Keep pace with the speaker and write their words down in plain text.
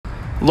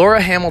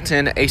Laura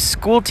Hamilton, a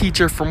school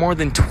teacher for more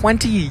than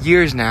 20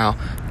 years now,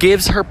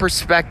 gives her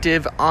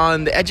perspective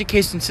on the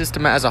education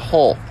system as a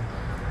whole.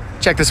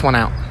 Check this one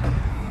out.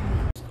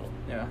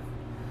 Yeah.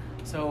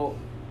 So,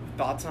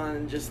 thoughts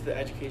on just the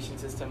education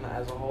system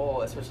as a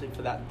whole, especially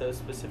for those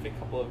specific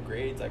couple of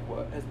grades? Like,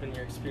 what has been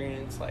your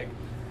experience? Like,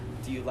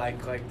 do you like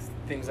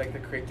things like the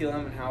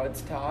curriculum and how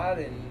it's taught,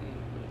 and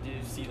do you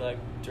see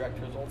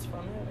direct results from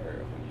it,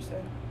 or what would you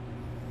say?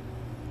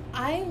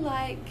 I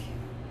like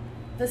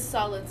the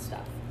solid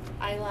stuff.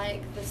 I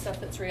like the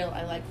stuff that's real.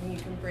 I like when you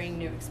can bring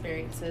new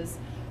experiences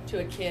to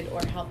a kid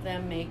or help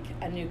them make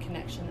a new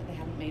connection that they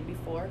haven't made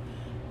before.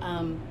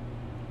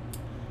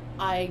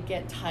 I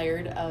get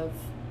tired of,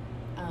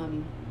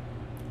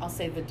 I'll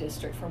say the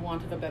district for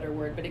want of a better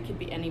word, but it could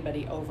be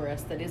anybody over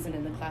us that isn't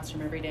in the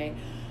classroom every day,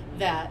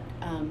 that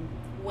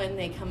when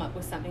they come up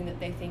with something that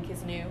they think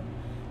is new,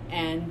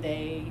 and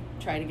they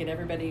try to get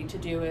everybody to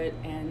do it,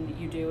 and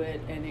you do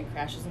it, and it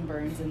crashes and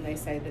burns, and they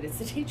say that it's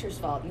the teacher's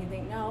fault. And you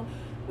think, no,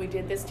 we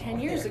did this 10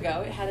 years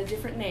ago. It had a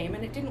different name,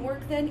 and it didn't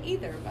work then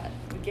either, but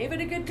we gave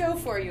it a good go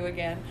for you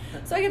again.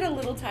 So I get a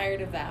little tired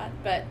of that,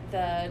 but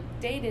the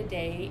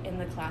day-to-day in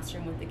the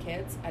classroom with the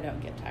kids, I don't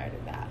get tired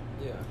of that.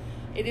 Yeah.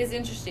 It is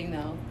interesting,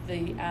 though.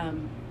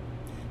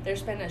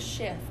 There's been a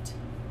shift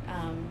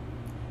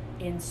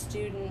in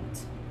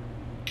student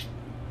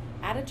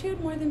attitude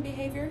more than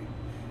behavior.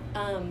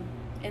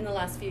 In the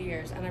last few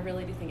years, and I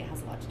really do think it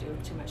has a lot to do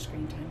with too much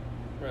screen time.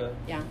 Really?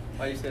 Yeah.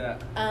 Why do you say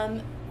that?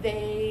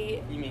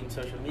 You mean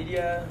social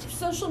media?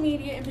 Social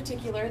media in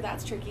particular,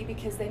 that's tricky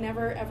because they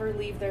never ever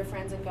leave their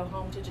friends and go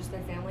home to just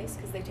their families,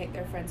 because they take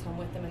their friends home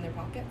with them in their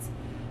pockets,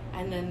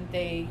 and then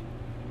they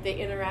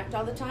interact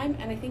all the time.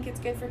 And I think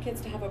it's good for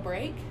kids to have a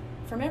break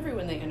from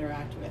everyone they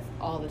interact with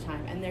all the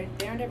time, and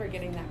they aren't ever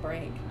getting that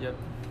break. Yep.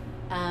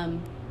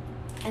 And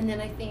then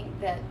I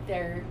think that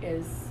there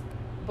is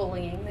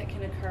bullying that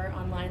can occur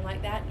online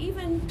like that,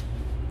 even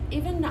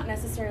not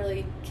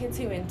necessarily kids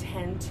who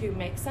intend to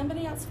make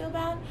somebody else feel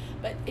bad,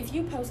 but if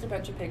you post a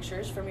bunch of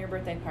pictures from your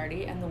birthday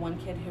party and the one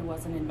kid who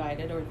wasn't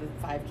invited, or the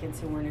 5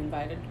 kids who weren't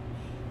invited,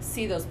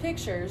 see those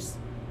pictures,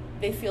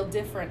 they feel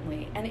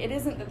differently. And it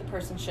isn't that the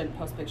person shouldn't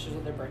post pictures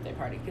of their birthday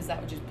party, because that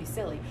would just be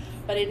silly,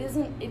 but it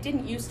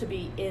didn't used to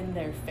be in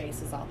their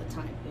faces all the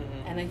time.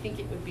 Mm-hmm. And I think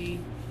it would be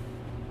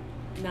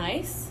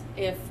nice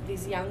if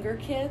these younger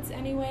kids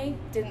anyway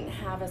didn't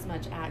have as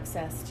much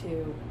access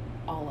to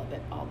all of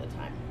it all the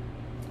time.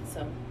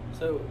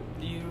 So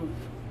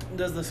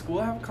does the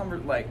school have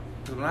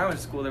because when I went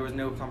to school there was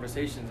no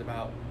conversations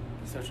about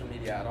social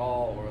media at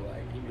all, or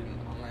even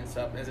online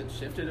stuff. Has it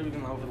shifted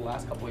even over the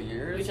last couple of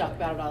years? We talk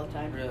about it all the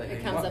time. Really?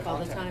 It comes up all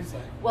the time.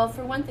 Well,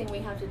 for one thing, we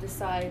have to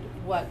decide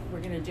what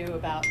we're going to do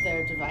about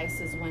their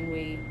devices when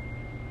we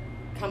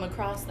come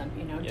across them.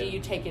 Yep. Do you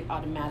take it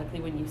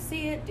automatically when you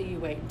see it? Do you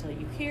wait until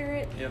you hear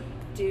it? Yep.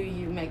 Do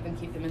you make them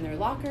keep them in their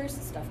lockers?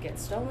 Stuff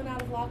gets stolen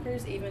out of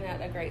lockers. Even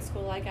at a great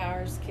school like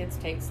ours, kids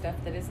take stuff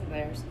that isn't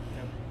theirs.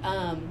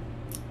 Yep.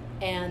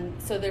 And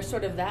so there's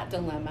sort of that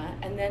dilemma.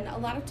 And then a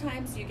lot of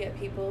times you get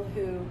people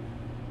who,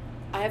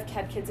 I have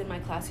had kids in my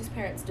class whose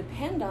parents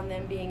depend on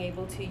them being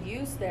able to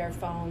use their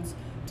phones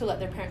to let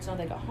their parents know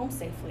they got home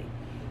safely.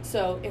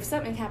 So if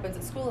something happens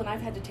at school and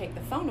I've had to take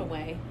the phone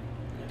away,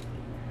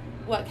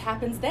 what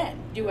happens then?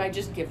 Do I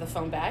just give the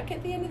phone back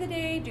at the end of the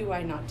day? Do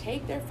I not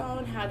take their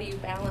phone? How do you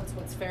balance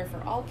what's fair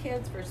for all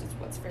kids versus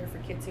what's fair for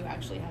kids who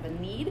actually have a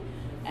need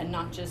and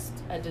not just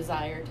a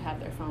desire to have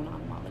their phone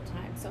on them all the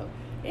time? So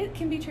it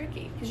can be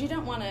tricky because you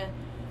don't want to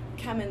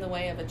come in the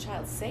way of a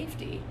child's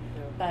safety,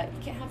 but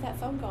you can't have that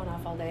phone going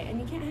off all day, and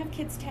you can't have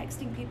kids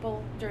texting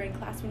people during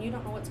class when you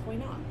don't know what's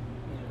going on.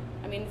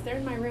 I mean, if they're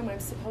in my room, I'm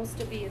supposed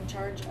to be in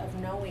charge of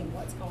knowing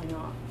what's going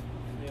on.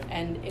 Yeah.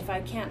 And if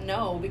I can't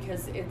know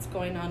because it's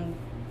going on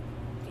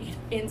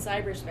in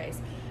cyberspace,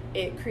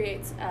 it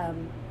creates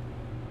an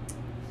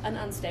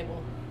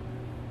unstable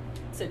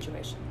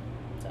situation.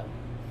 So,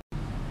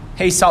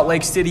 hey, Salt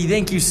Lake City,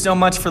 thank you so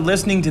much for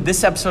listening to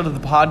this episode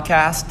of the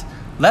podcast.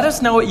 Let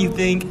us know what you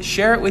think.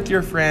 Share it with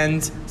your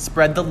friends.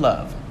 Spread the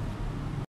love.